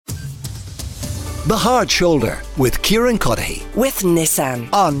The Hard Shoulder with Kieran with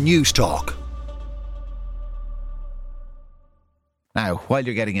Nissan on News Talk. Now, while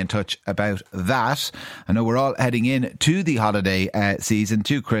you're getting in touch about that, I know we're all heading in to the holiday season,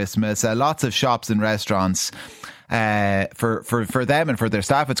 to Christmas. Lots of shops and restaurants. For them and for their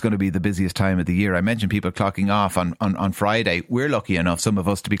staff, it's going to be the busiest time of the year. I mentioned people clocking off on Friday. We're lucky enough, some of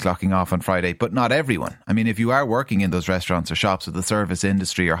us, to be clocking off on Friday, but not everyone. I mean, if you are working in those restaurants or shops or the service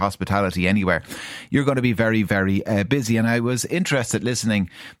industry or hospitality anywhere, you're going to be very, very busy. And I was interested listening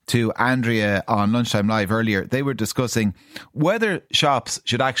to Andrea on Lunchtime Live earlier. They were discussing whether shops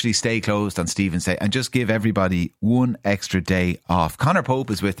should actually stay closed on Stephen's Day and just give everybody one extra day off. Conor Pope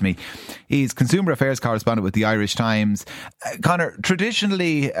is with me. He's Consumer Affairs Correspondent with the Irish Times. Conor,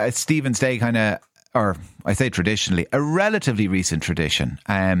 traditionally, Stephen's Day or I say traditionally, a relatively recent tradition.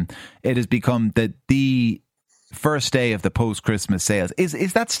 It has become the first day of the post-Christmas sales.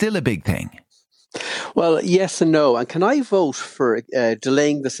 Is that still a big thing? Well, yes and no. And can I vote for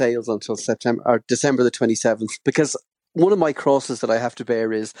delaying the sales until September or December the 27th? Because one of my crosses that I have to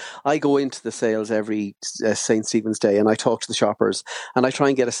bear is I go into the sales every St. Stephen's Day and I talk to the shoppers and I try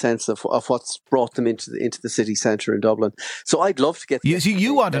and get a sense of what's brought them into the city centre in Dublin. So I'd love to get...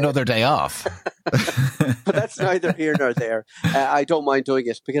 You want another day off. But that's neither here nor there. I don't mind doing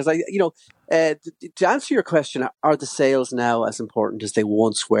it because to answer your question, are the sales now as important as they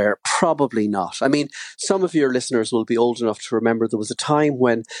once were? Probably not. I mean, some of your listeners will be old enough to remember there was a time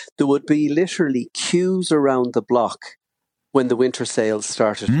when there would be literally queues around the block when the winter sales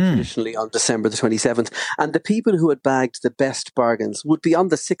started, traditionally on December the 27th. And the people who had bagged the best bargains would be on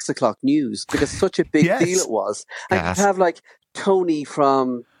the 6 o'clock news because such a big deal it was. And you'd have like Tony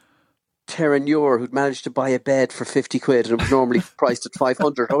from Terranure who'd managed to buy a bed for 50 quid and it was normally priced at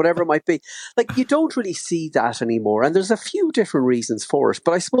 500 or whatever it might be. Like, you don't really see that anymore. And there's a few different reasons for it.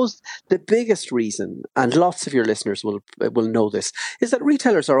 But I suppose the biggest reason, and lots of your listeners will know this, is that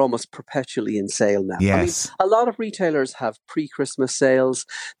retailers are almost perpetually in sale now. Yes. I mean, a lot of retailers have pre-Christmas sales.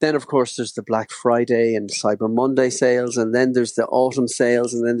 Then, of course, there's the Black Friday and Cyber Monday sales. And then there's the autumn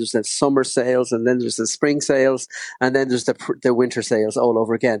sales. And then there's the summer sales. And then there's the spring sales. And then there's the winter sales all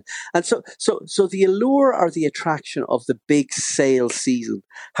over again. And so the allure or the attraction of the big sale season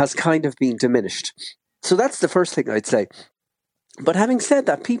has kind of been diminished. So that's the first thing I'd say. But having said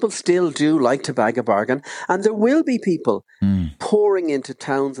that, people still do like to bag a bargain, and there will be people pouring into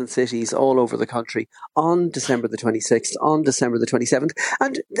towns and cities all over the country on December the 26th, on December the 27th,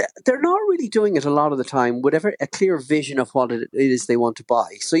 and they're not really doing it a lot of the time with a clear vision of what it is they want to buy.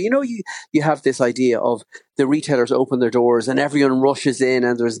 So, you have this idea of the retailers open their doors and everyone rushes in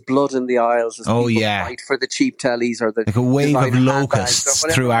and there's blood in the aisles as people fight for the cheap tellies or like a wave of locusts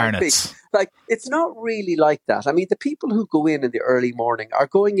through Arnott's. Like, it's not really like that. I mean, the people who go in the early morning are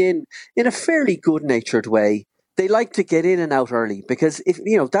going in a fairly good-natured way. They like to get in and out early because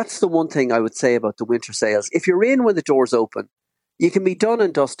that's the one thing I would say about the winter sales. If you're in when the doors open, you can be done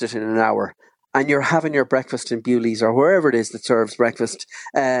and dusted in an hour and you're having your breakfast in Bewley's or wherever it is that serves breakfast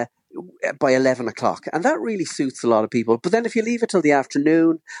by 11 o'clock. And that really suits a lot of people. But then if you leave it till the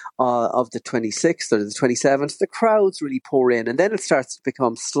afternoon of the 26th or the 27th, the crowds really pour in. And then it starts to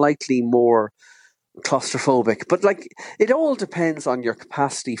become slightly more claustrophobic. But it all depends on your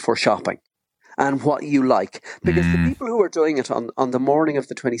capacity for shopping and what you like. Because the people who are doing it on the morning of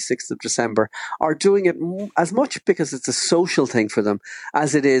the 26th of December are doing it as much because it's a social thing for them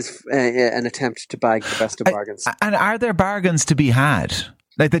as it is an attempt to bag the best of bargains. And are there bargains to be had?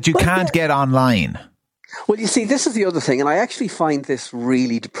 Like that you can't get online? Well, you see, this is the other thing, and I actually find this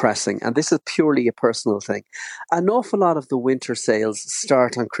really depressing, and this is purely a personal thing. An awful lot of the winter sales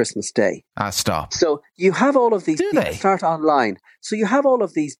start on Christmas Day. Stop. So you have all of these people start online. So you have all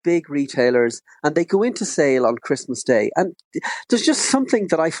of these big retailers, and they go into sale on Christmas Day. And there's just something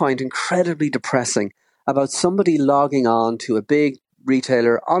that I find incredibly depressing about somebody logging on to a big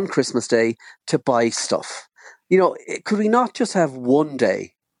retailer on Christmas Day to buy stuff. Could we not just have one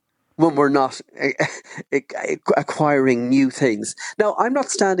day when we're not acquiring new things? Now, I'm not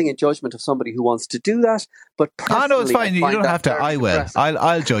standing in judgment of somebody who wants to do that, but personally, no, it's fine. You don't have to. I will. Depressing.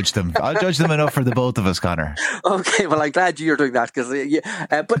 I'll judge them. I'll judge them enough for the both of us, Conor. Okay, well, I'm glad you're doing that because,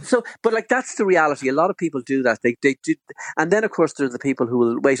 but that's the reality. A lot of people do that. They do, and then of course there are the people who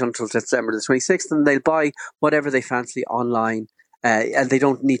will wait until December the 26th and they'll buy whatever they fancy online. And they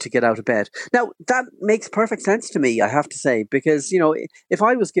don't need to get out of bed. Now, that makes perfect sense to me, I have to say, because, if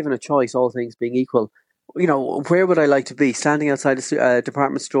I was given a choice, all things being equal, where would I like to be? Standing outside a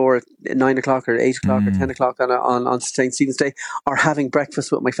department store at 9 o'clock or 8 o'clock or 10 o'clock on St. Stephen's Day, or having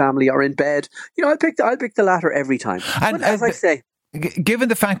breakfast with my family or in bed? I'll pick the latter every time. And, but as I say... Given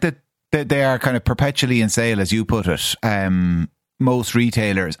the fact that They are kind of perpetually in sale, as you put it. Most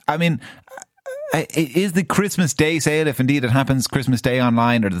retailers. I mean, is the Christmas Day sale, if indeed it happens, Christmas Day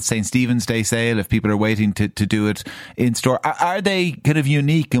online, or the St. Stephen's Day sale, if people are waiting to do it in store, are they kind of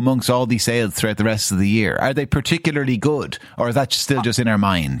unique amongst all these sales throughout the rest of the year? Are they particularly good, or is that still just in our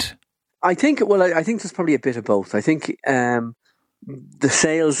mind? I think there's probably a bit of both. I think the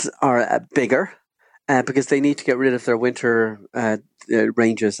sales are bigger because they need to get rid of their winter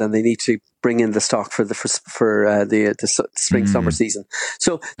ranges, and they need to bring in the stock for the spring summer season.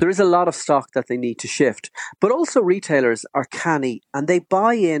 So there is a lot of stock that they need to shift. But also retailers are canny, and they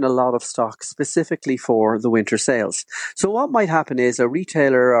buy in a lot of stock specifically for the winter sales. So what might happen is a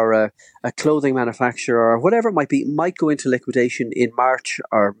retailer or a clothing manufacturer or whatever it might be might go into liquidation in March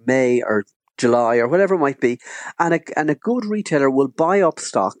or May or July or whatever it might be, and a good retailer will buy up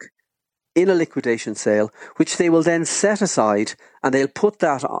stock in a liquidation sale, which they will then set aside, and they'll put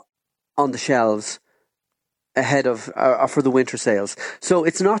that on the shelves ahead of for the winter sales. So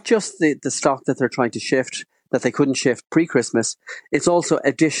it's not just the stock that they're trying to shift that they couldn't shift pre-Christmas. It's also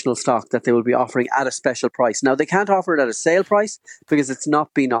additional stock that they will be offering at a special price. Now, they can't offer it at a sale price because it's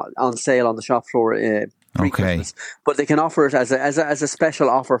not been on sale on the shop floor pre-Christmas. Okay. But they can offer it as a special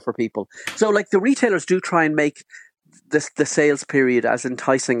offer for people. So, like, the retailers do try and make the sales period as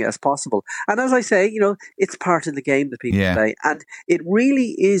enticing as possible. And as I say, it's part of the game that people play. And it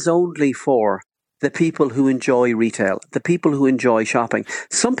really is only for the people who enjoy retail, the people who enjoy shopping.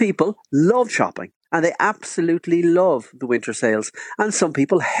 Some people love shopping and they absolutely love the winter sales. And some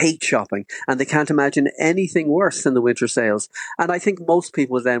people hate shopping and they can't imagine anything worse than the winter sales. And I think most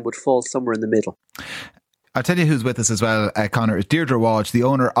people then would fall somewhere in the middle. I'll tell you who's with us as well, Conor. It's Deirdre Walsh, the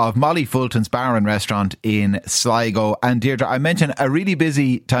owner of Molly Fulton's Bar and Restaurant in Sligo. And Deirdre, I mentioned a really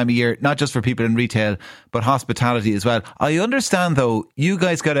busy time of year, not just for people in retail, but hospitality as well. I understand, though, you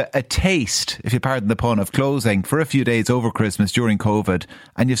guys got a taste, if you pardon the pun, of closing for a few days over Christmas during COVID,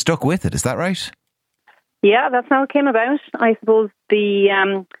 and you've stuck with it. Is that right? Yeah, that's how it came about. I suppose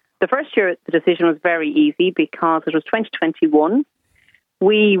the first year the decision was very easy because it was 2021.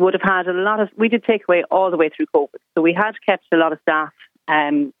 We would have had we did take away all the way through COVID. So we had kept a lot of staff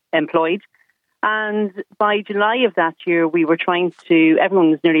employed. And by July of that year, everyone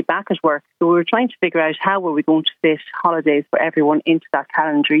was nearly back at work. So we were trying to figure out how were we going to fit holidays for everyone into that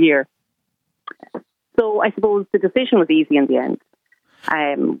calendar year. So I suppose the decision was easy in the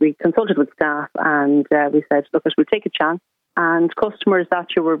end. We consulted with staff and we said, look, we'll take a chance. And customers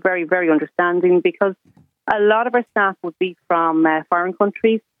that year were very, very understanding because a lot of our staff would be from foreign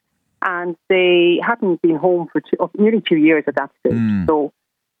countries and they hadn't been home for nearly 2 years at that stage. So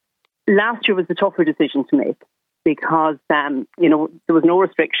last year was the tougher decision to make because, there was no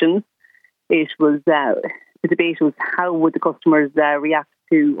restrictions. It was, the debate was how would the customers react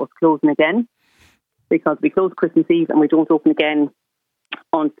to us closing again, because we close Christmas Eve and we don't open again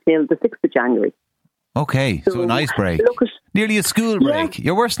until the 6th of January. Okay, so a nice break. Nearly a school break. Yeah.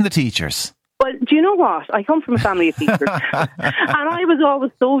 You're worse than the teachers. Well, do you know what? I come from a family of teachers and I was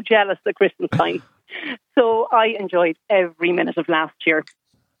always so jealous at Christmas time. So I enjoyed every minute of last year.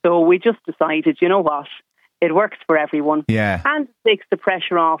 So we just decided, you know what? It works for everyone. Yeah. And it takes the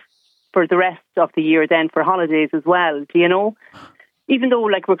pressure off for the rest of the year then for holidays as well. Do you know? Even though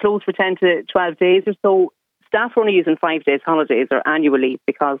we're closed for 10 to 12 days or so, staff are only using 5 days holidays or annual leave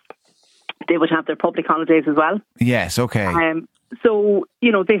because they would have their public holidays as well. Yes, okay. So,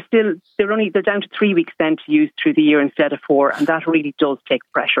 they're down to 3 weeks then to use through the year instead of 4, and that really does take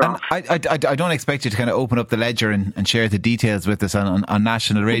pressure off. I don't expect you to kind of open up the ledger and share the details with us on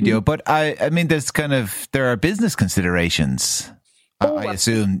national radio, but I mean, there are business considerations, I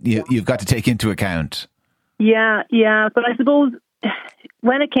assume, you've got to take into account. Yeah, but I suppose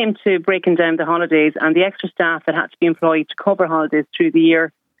when it came to breaking down the holidays and the extra staff that had to be employed to cover holidays through the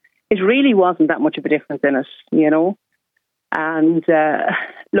year, it really wasn't that much of a difference in it, And I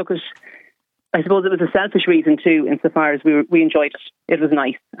suppose it was a selfish reason too, insofar as we enjoyed it. It was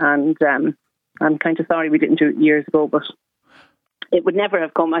nice, and I'm kind of sorry we didn't do it years ago, but it would never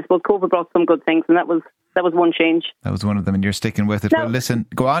have come. I suppose COVID brought some good things, and that was one change. That was one of them, and you're sticking with it. Now, well, listen,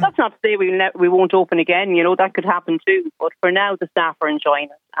 go on. That's not to say we won't open again. That could happen too. But for now, the staff are enjoying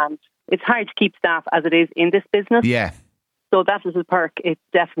it, and it's hard to keep staff as it is in this business. Yeah. So that is a perk. It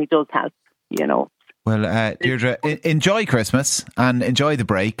definitely does help. Well, Deirdre, enjoy Christmas and enjoy the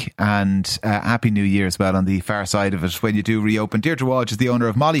break, and Happy New Year as well on the far side of it when you do reopen. Deirdre Walsh is the owner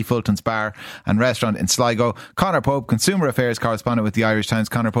of Molly Fulton's Bar and Restaurant in Sligo. Conor Pope, Consumer Affairs Correspondent with the Irish Times.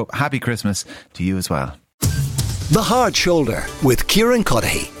 Conor Pope, happy Christmas to you as well. The Hard Shoulder with Kieran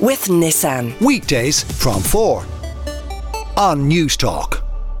with Nissan. Weekdays from 4 on News Talk.